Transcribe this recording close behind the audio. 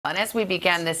And as we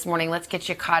begin this morning, let's get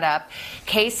you caught up.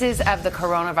 Cases of the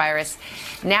coronavirus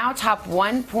now top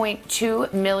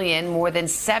 1.2 million, more than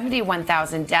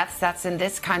 71,000 deaths. That's in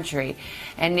this country.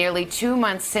 And nearly 2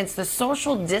 months since the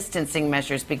social distancing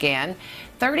measures began,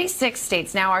 36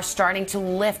 states now are starting to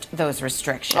lift those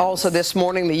restrictions. Also this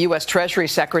morning, the U.S. Treasury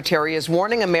Secretary is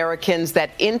warning Americans that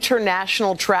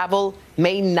international travel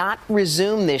may not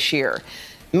resume this year.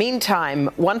 Meantime,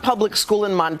 one public school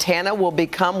in Montana will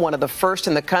become one of the first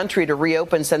in the country to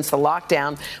reopen since the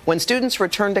lockdown when students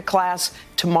return to class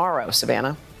tomorrow.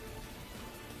 Savannah.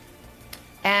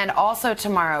 And also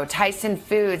tomorrow, Tyson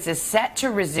Foods is set to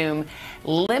resume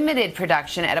limited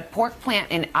production at a pork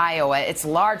plant in Iowa. It's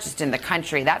largest in the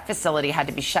country. That facility had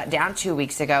to be shut down 2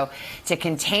 weeks ago to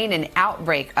contain an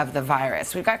outbreak of the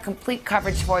virus. We've got complete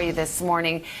coverage for you this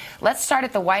morning. Let's start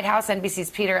at the White House. NBC's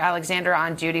Peter Alexander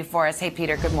on duty for us. Hey,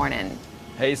 Peter, good morning.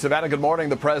 Hey, Savannah, good morning.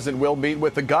 The president will meet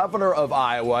with the governor of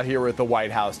Iowa here at the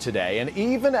White House today. And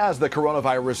even as the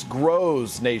coronavirus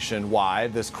grows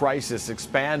nationwide, this crisis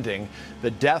expanding,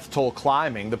 the death toll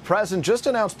climbing, the president just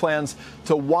announced plans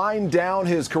to wind down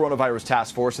his coronavirus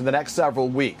task force in the next several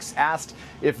weeks. Asked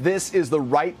if this is the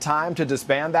right time to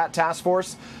disband that task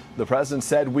force, the president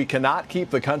said we cannot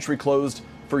keep the country closed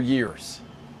for years.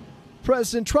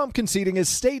 President Trump conceding as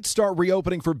states start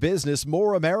reopening for business,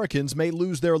 more Americans may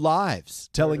lose their lives,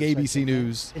 telling ABC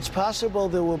News. It's possible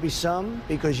there will be some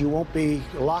because you won't be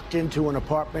locked into an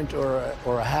apartment or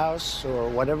a house or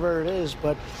whatever it is.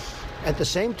 But at the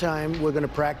same time, we're going to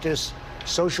practice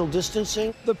social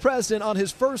distancing. The president on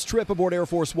his first trip aboard Air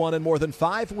Force One in more than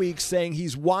 5 weeks, saying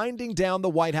he's winding down the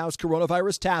White House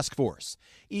coronavirus task force,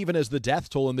 even as the death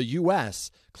toll in the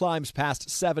U.S. climbs past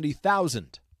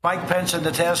 70,000. Mike Pence and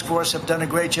the task force have done a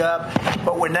great job,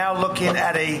 but we're now looking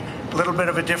at a little bit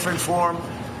of a different form,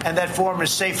 and that form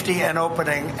is safety and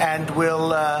opening, and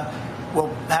we'll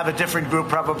have a different group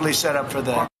probably set up for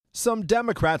that. Some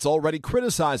Democrats already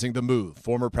criticizing the move.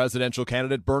 Former presidential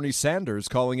candidate Bernie Sanders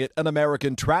calling it an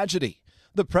American tragedy.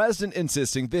 The president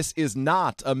insisting this is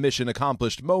not a mission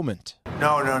accomplished moment.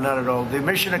 No, not at all. The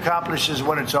mission accomplished is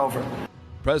when it's over.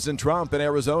 President Trump in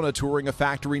Arizona touring a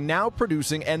factory now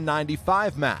producing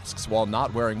N95 masks while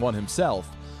not wearing one himself.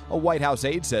 A White House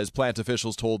aide says plant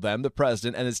officials told them the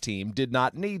president and his team did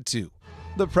not need to.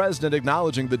 The president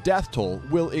acknowledging the death toll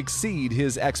will exceed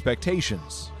his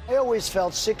expectations. I always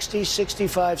felt 60,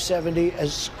 65, 70,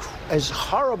 as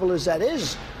horrible as that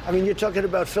is. I mean, you're talking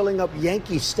about filling up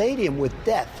Yankee Stadium with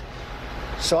death.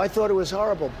 So I thought it was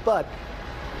horrible, but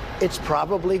it's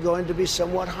probably going to be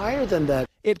somewhat higher than that.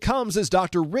 It comes as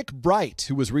Dr. Rick Bright,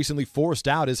 who was recently forced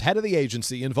out as head of the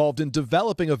agency involved in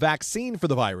developing a vaccine for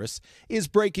the virus, is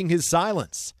breaking his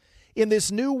silence. In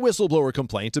this new whistleblower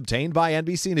complaint obtained by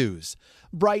NBC News,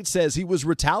 Bright says he was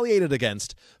retaliated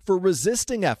against for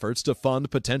resisting efforts to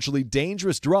fund potentially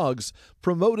dangerous drugs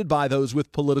promoted by those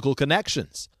with political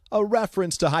connections. A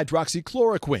reference to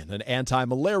hydroxychloroquine, an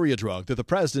anti-malaria drug that the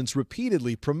president's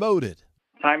repeatedly promoted.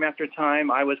 Time after time,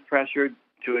 I was pressured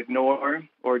to ignore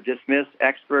or dismiss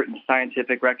expert and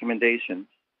scientific recommendations,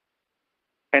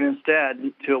 and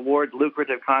instead to award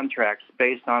lucrative contracts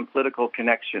based on political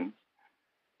connections.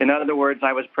 In other words,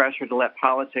 I was pressured to let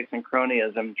politics and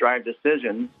cronyism drive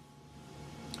decisions.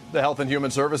 The Health and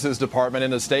Human Services Department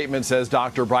in a statement says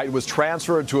Dr. Bright was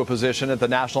transferred to a position at the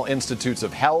National Institutes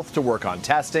of Health to work on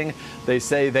testing. They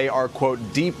say they are, quote,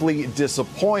 deeply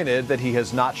disappointed that he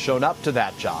has not shown up to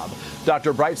that job.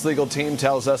 Dr. Bright's legal team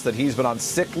tells us that he's been on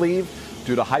sick leave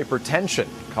due to hypertension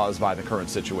caused by the current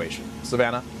situation.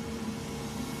 Savannah?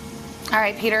 All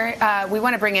right, Peter, we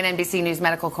want to bring in NBC News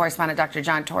medical correspondent Dr.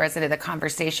 John Torres into the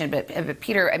conversation. But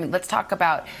Peter, I mean, let's talk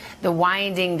about the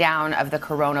winding down of the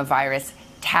coronavirus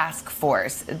task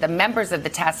force. The members of the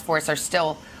task force are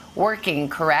still working,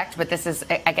 correct? But this is,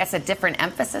 I guess, a different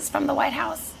emphasis from the White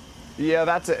House? Yeah,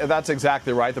 that's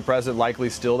exactly right. The president likely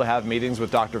still to have meetings with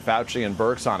Dr. Fauci and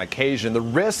Birx on occasion. The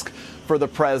risk for the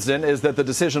president is that the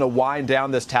decision to wind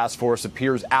down this task force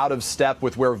appears out of step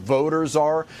with where voters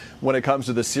are when it comes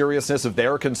to the seriousness of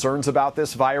their concerns about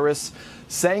this virus.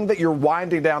 Saying that you're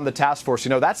winding down the task force,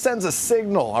 that sends a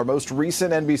signal. Our most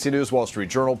recent NBC News Wall Street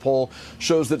Journal poll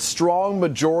shows that strong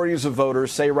majorities of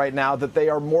voters say right now that they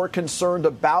are more concerned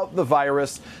about the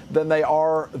virus than they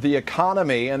are the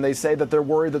economy. And they say that they're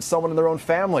worried that someone in their own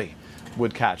family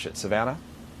would catch it. Savannah?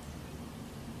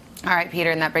 All right, Peter,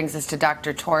 and that brings us to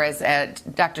Dr. Torres.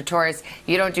 Dr. Torres,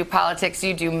 you don't do politics,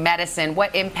 you do medicine.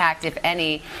 What impact, if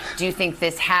any, do you think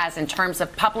this has in terms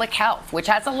of public health, which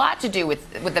has a lot to do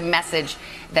with the message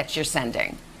that you're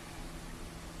sending?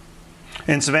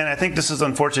 And Savannah, I think this is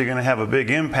unfortunately going to have a big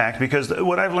impact, because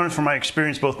what I've learned from my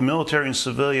experience, both military and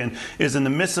civilian, is in the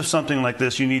midst of something like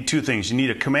this, you need two things. You need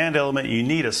a command element, you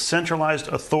need a centralized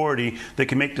authority that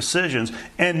can make decisions.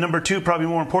 And number two, probably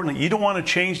more importantly, you don't want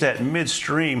to change that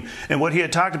midstream. And what he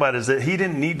had talked about is that he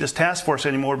didn't need this task force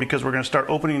anymore because we're going to start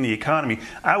opening the economy.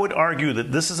 I would argue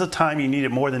that this is a time you need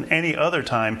it more than any other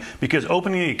time, because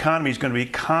opening the economy is going to be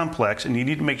complex, and you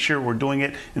need to make sure we're doing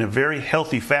it in a very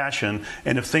healthy fashion.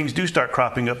 And if things do start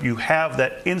cropping up, you have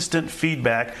that instant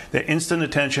feedback, that instant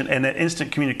attention, and that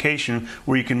instant communication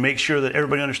where you can make sure that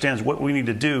everybody understands what we need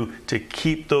to do to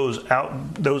keep those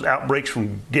outbreaks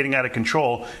from getting out of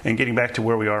control and getting back to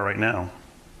where we are right now.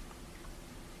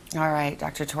 All right,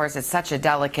 Dr. Torres, it's such a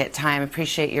delicate time.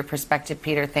 Appreciate your perspective,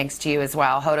 Peter. Thanks to you as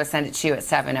well. Hoda, send it to you at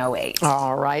 7:08.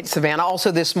 All right, Savannah.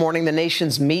 Also this morning, the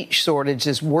nation's meat shortage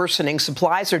is worsening.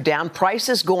 Supplies are down,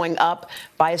 prices going up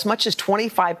by as much as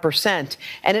 25%.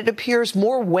 And it appears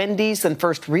more Wendy's than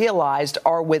first realized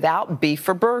are without beef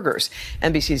for burgers.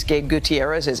 NBC's Gabe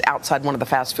Gutierrez is outside one of the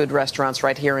fast food restaurants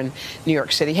right here in New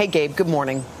York City. Hey, Gabe, good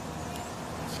morning.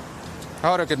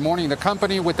 Hoda, good morning. The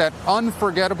company with that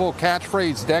unforgettable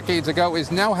catchphrase decades ago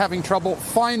is now having trouble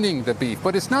finding the beef.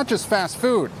 But it's not just fast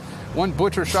food. One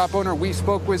butcher shop owner we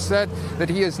spoke with said that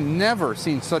he has never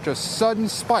seen such a sudden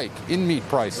spike in meat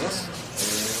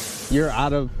prices. You're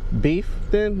out of beef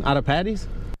then? Out of patties?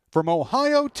 From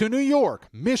Ohio to New York,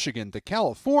 Michigan to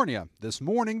California, this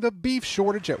morning the beef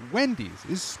shortage at Wendy's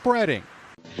is spreading.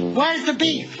 Where's the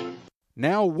beef?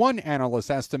 Now, one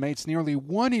analyst estimates nearly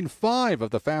 1 in 5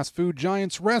 of the fast food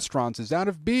giant's restaurants is out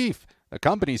of beef. The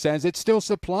company says it's still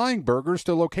supplying burgers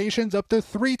to locations up to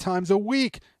 3 times a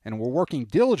week, and we're working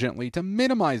diligently to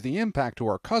minimize the impact to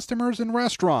our customers and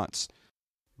restaurants.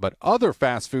 But other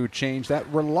fast food chains that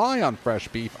rely on fresh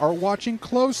beef are watching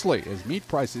closely as meat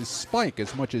prices spike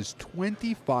as much as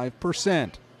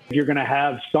 25%. You're going to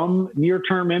have some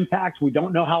near-term impacts. We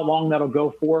don't know how long that'll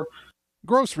go for.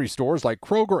 Grocery stores like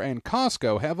Kroger and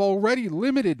Costco have already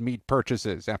limited meat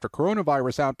purchases after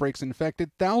coronavirus outbreaks infected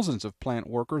thousands of plant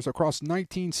workers across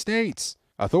 19 states.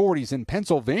 Authorities in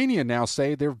Pennsylvania now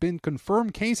say there have been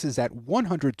confirmed cases at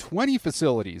 120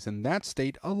 facilities in that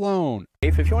state alone.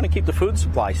 If you want to keep the food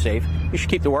supply safe, you should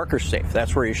keep the workers safe.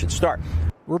 That's where you should start.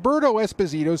 Roberto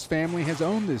Esposito's family has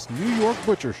owned this New York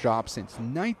butcher shop since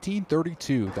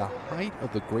 1932, the height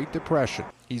of the Great Depression.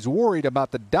 He's worried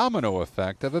about the domino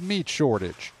effect of a meat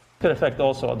shortage. It could affect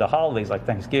also the holidays like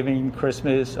Thanksgiving,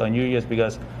 Christmas, or New Year's,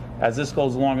 because as this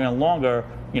goes longer and longer,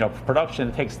 production,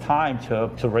 it takes time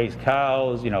to raise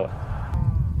cows,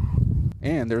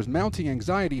 And there's mounting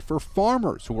anxiety for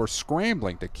farmers who are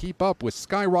scrambling to keep up with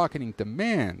skyrocketing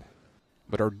demand,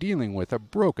 but are dealing with a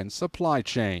broken supply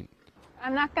chain.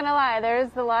 I'm not going to lie,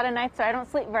 there's a lot of nights where I don't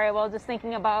sleep very well just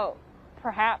thinking about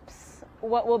perhaps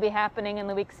what will be happening in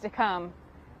the weeks to come.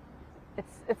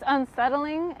 It's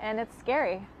unsettling and it's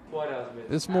scary.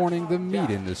 This morning, the meat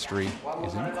industry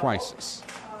is in crisis.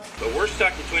 But we're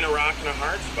stuck between a rock and a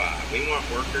hard spot. We want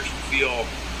workers to feel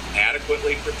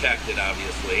adequately protected,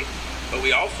 obviously, but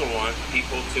we also want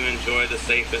people to enjoy the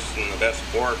safest and the best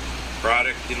pork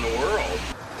product in the world.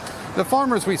 The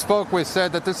farmers we spoke with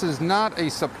said that this is not a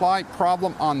supply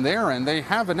problem on their end. They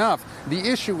have enough. The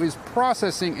issue is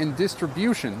processing and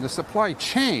distribution, the supply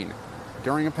chain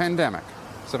during a pandemic.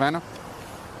 Savannah?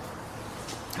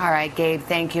 All right, Gabe,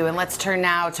 thank you. And let's turn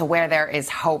now to where there is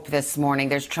hope this morning.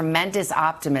 There's tremendous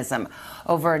optimism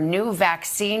over a new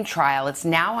vaccine trial. It's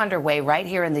now underway right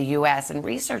here in the U.S., and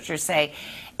researchers say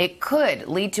it could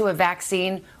lead to a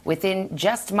vaccine within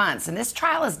just months. And this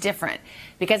trial is different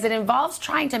because it involves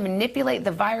trying to manipulate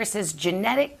the virus's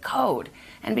genetic code.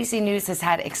 NBC News has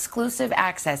had exclusive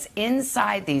access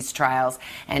inside these trials,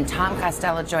 and Tom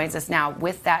Costello joins us now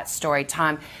with that story.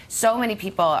 Tom, so many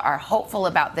people are hopeful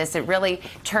about this. It really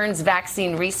turns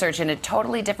vaccine research in a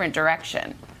totally different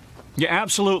direction. Yeah,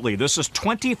 absolutely. This is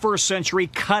 21st century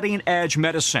cutting edge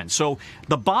medicine. So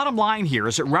the bottom line here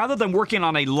is that rather than working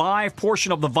on a live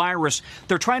portion of the virus,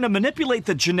 they're trying to manipulate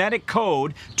the genetic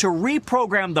code to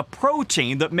reprogram the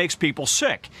protein that makes people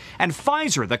sick. And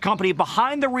Pfizer, the company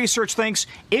behind the research, thinks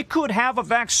it could have a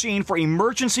vaccine for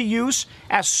emergency use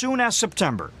as soon as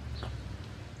September.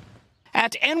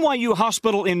 At NYU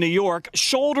Hospital in New York,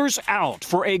 shoulders out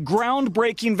for a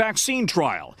groundbreaking vaccine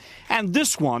trial. And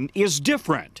this one is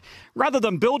different. Rather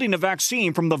than building a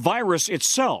vaccine from the virus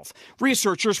itself,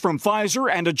 researchers from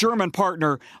Pfizer and a German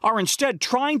partner are instead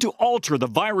trying to alter the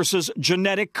virus's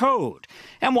genetic code.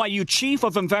 NYU Chief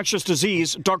of Infectious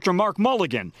Disease, Dr. Mark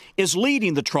Mulligan, is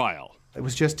leading the trial. It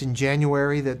was just in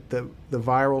January that the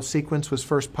viral sequence was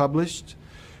first published.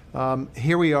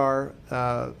 Here we are,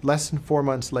 less than 4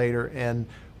 months later, and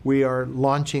we are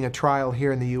launching a trial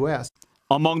here in the U.S.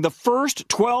 Among the first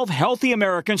 12 healthy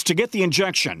Americans to get the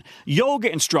injection,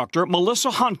 yoga instructor Melissa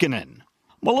Honkanen.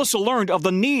 Melissa learned of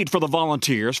the need for the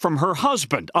volunteers from her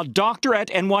husband, a doctor at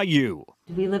NYU.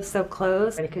 We live so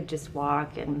close, I could just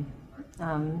walk and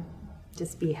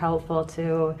just be helpful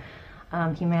to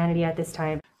humanity at this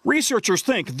time. Researchers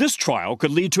think this trial could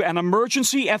lead to an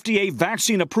emergency FDA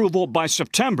vaccine approval by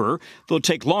September. They'll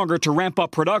take longer to ramp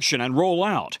up production and roll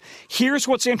out. Here's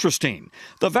what's interesting.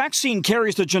 The vaccine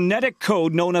carries the genetic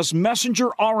code known as messenger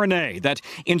RNA that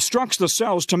instructs the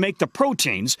cells to make the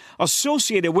proteins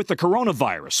associated with the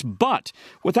coronavirus, but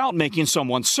without making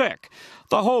someone sick.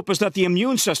 The hope is that the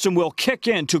immune system will kick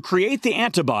in to create the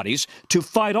antibodies to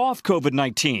fight off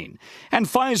COVID-19. And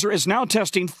Pfizer is now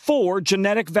testing 4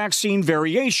 genetic vaccine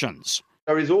variations.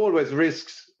 There is always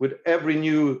risks with every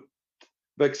new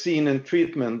vaccine and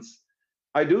treatments.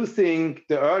 I do think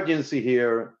the urgency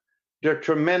here, the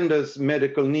tremendous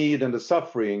medical need and the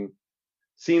suffering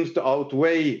seems to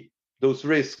outweigh those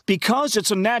risks. Because it's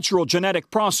a natural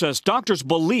genetic process, doctors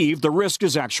believe the risk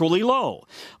is actually low.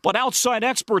 But outside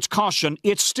experts caution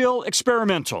it's still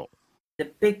experimental.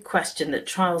 The big question that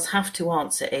trials have to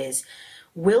answer is,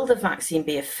 will the vaccine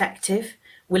be effective?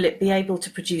 Will it be able to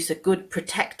produce a good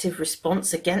protective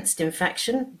response against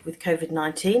infection with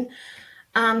COVID-19?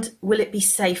 And will it be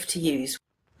safe to use?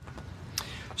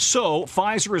 So,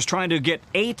 Pfizer is trying to get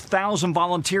 8,000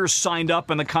 volunteers signed up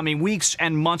in the coming weeks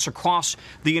and months across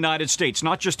the United States,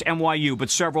 not just NYU, but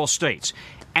several states.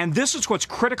 And this is what's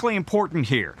critically important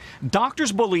here.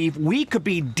 Doctors believe we could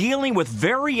be dealing with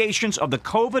variations of the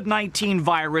COVID-19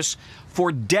 virus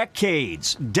for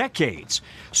decades.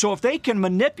 So if they can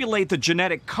manipulate the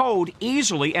genetic code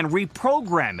easily and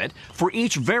reprogram it for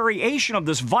each variation of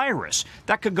this virus,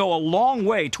 that could go a long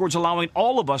way towards allowing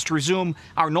all of us to resume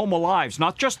our normal lives,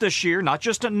 not just this year, not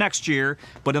just in next year,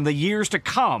 but in the years to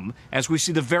come as we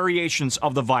see the variations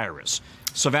of the virus.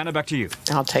 Savannah, back to you.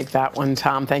 I'll take that one,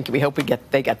 Tom. Thank you. We hope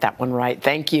they get that one right.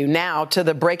 Thank you. Now to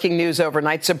the breaking news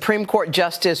overnight. Supreme Court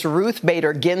Justice Ruth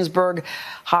Bader Ginsburg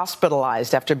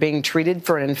hospitalized after being treated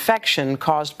for an infection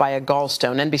caused by a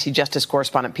gallstone. NBC Justice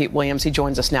correspondent Pete Williams, he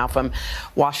joins us now from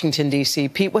Washington, D.C.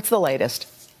 Pete, what's the latest?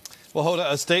 Well, Hoda,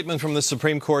 a statement from the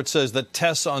Supreme Court says that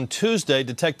tests on Tuesday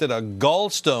detected a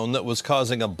gallstone that was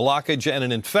causing a blockage and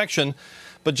an infection.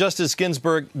 But Justice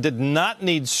Ginsburg did not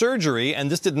need surgery, and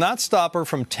this did not stop her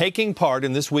from taking part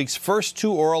in this week's first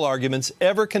 2 oral arguments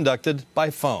ever conducted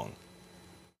by phone.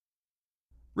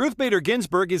 Ruth Bader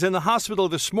Ginsburg is in the hospital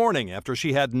this morning after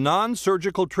she had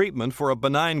non-surgical treatment for a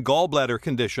benign gallbladder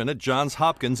condition at Johns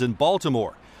Hopkins in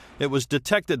Baltimore. It was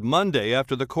detected Monday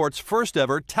after the court's first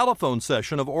ever telephone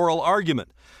session of oral argument.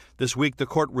 This week, the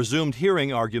court resumed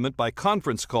hearing argument by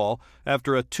conference call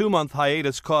after a 2-month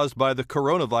hiatus caused by the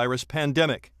coronavirus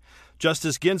pandemic.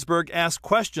 Justice Ginsburg asked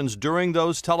questions during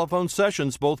those telephone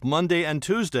sessions both Monday and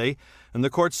Tuesday, and the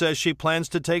court says she plans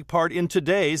to take part in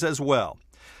today's as well.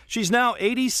 She's now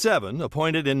 87,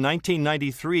 appointed in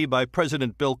 1993 by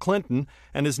President Bill Clinton,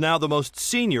 and is now the most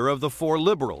senior of the 4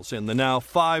 liberals in the now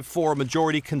 5-4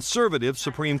 majority conservative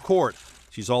Supreme Court.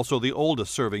 She's also the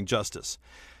oldest serving justice.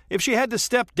 If she had to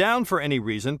step down for any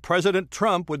reason, President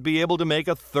Trump would be able to make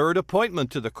a 3rd appointment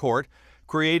to the court,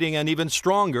 creating an even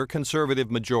stronger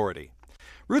conservative majority.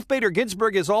 Ruth Bader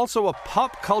Ginsburg is also a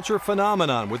pop culture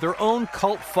phenomenon with her own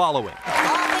cult following.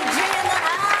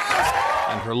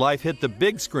 And her life hit the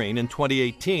big screen in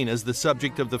 2018 as the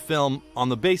subject of the film On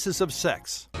the Basis of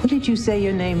Sex. What did you say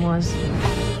your name was?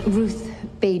 Ruth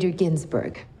Bader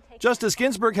Ginsburg. Justice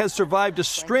Ginsburg has survived a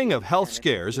string of health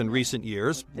scares in recent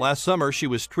years. Last summer, she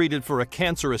was treated for a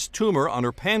cancerous tumor on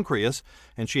her pancreas,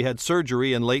 and she had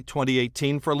surgery in late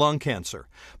 2018 for lung cancer.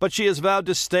 But she has vowed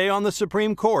to stay on the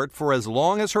Supreme Court for as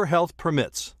long as her health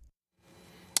permits.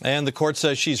 And the court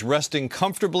says she's resting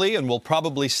comfortably and will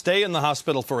probably stay in the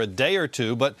hospital for a day or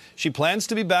 2, but she plans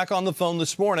to be back on the phone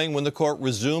this morning when the court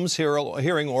resumes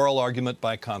hearing oral argument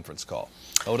by conference call.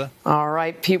 Hoda? All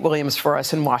right, Pete Williams for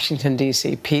us in Washington,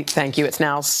 D.C. Pete, thank you. It's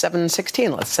now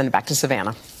 7:16. Let's send it back to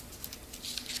Savannah.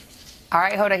 All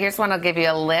right, Hoda, here's one I'll give you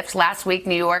a lift. Last week,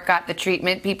 New York got the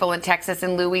treatment. People in Texas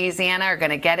and Louisiana are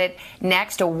going to get it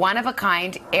next. A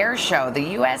one-of-a-kind air show.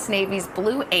 The U.S. Navy's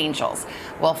Blue Angels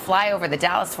will fly over the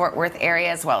Dallas-Fort Worth area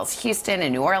as well as Houston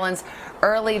and New Orleans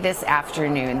early this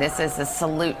afternoon. This is a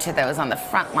salute to those on the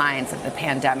front lines of the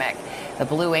pandemic. The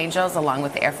Blue Angels, along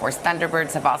with the Air Force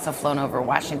Thunderbirds, have also flown over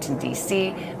Washington,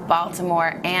 D.C.,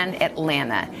 Baltimore, and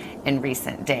Atlanta in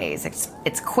recent days.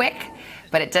 It's quick,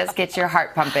 but it does get your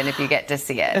heart pumping if you get to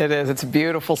see it. It is. It's a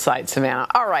beautiful sight, Savannah.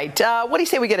 All right. What do you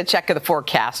say we get a check of the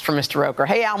forecast from Mr. Roker?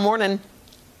 Hey, Al, morning.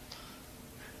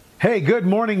 Hey, good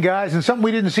morning, guys. And something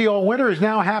we didn't see all winter is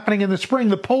now happening in the spring,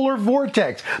 the polar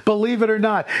vortex, believe it or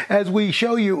not. As we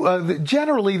show you,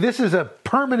 generally, this is a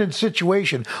permanent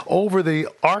situation over the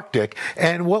Arctic.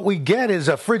 And what we get is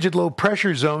a frigid low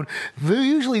pressure zone.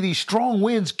 Usually these strong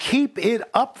winds keep it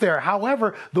up there.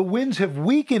 However, the winds have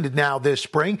weakened now this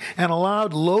spring and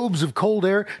allowed lobes of cold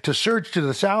air to surge to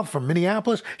the south from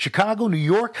Minneapolis, Chicago, New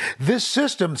York. This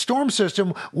system, storm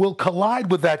system, will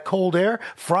collide with that cold air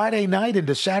Friday night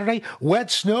into Saturday. Wet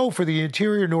snow for the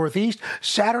interior Northeast.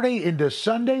 Saturday into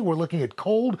Sunday, we're looking at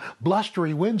cold,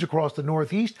 blustery winds across the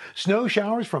Northeast. Snow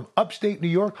showers from upstate New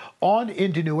York on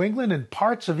into New England and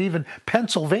parts of even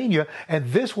Pennsylvania.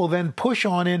 And this will then push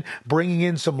on in, bringing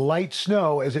in some light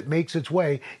snow as it makes its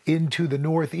way into the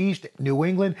Northeast, New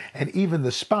England, and even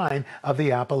the spine of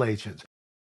the Appalachians.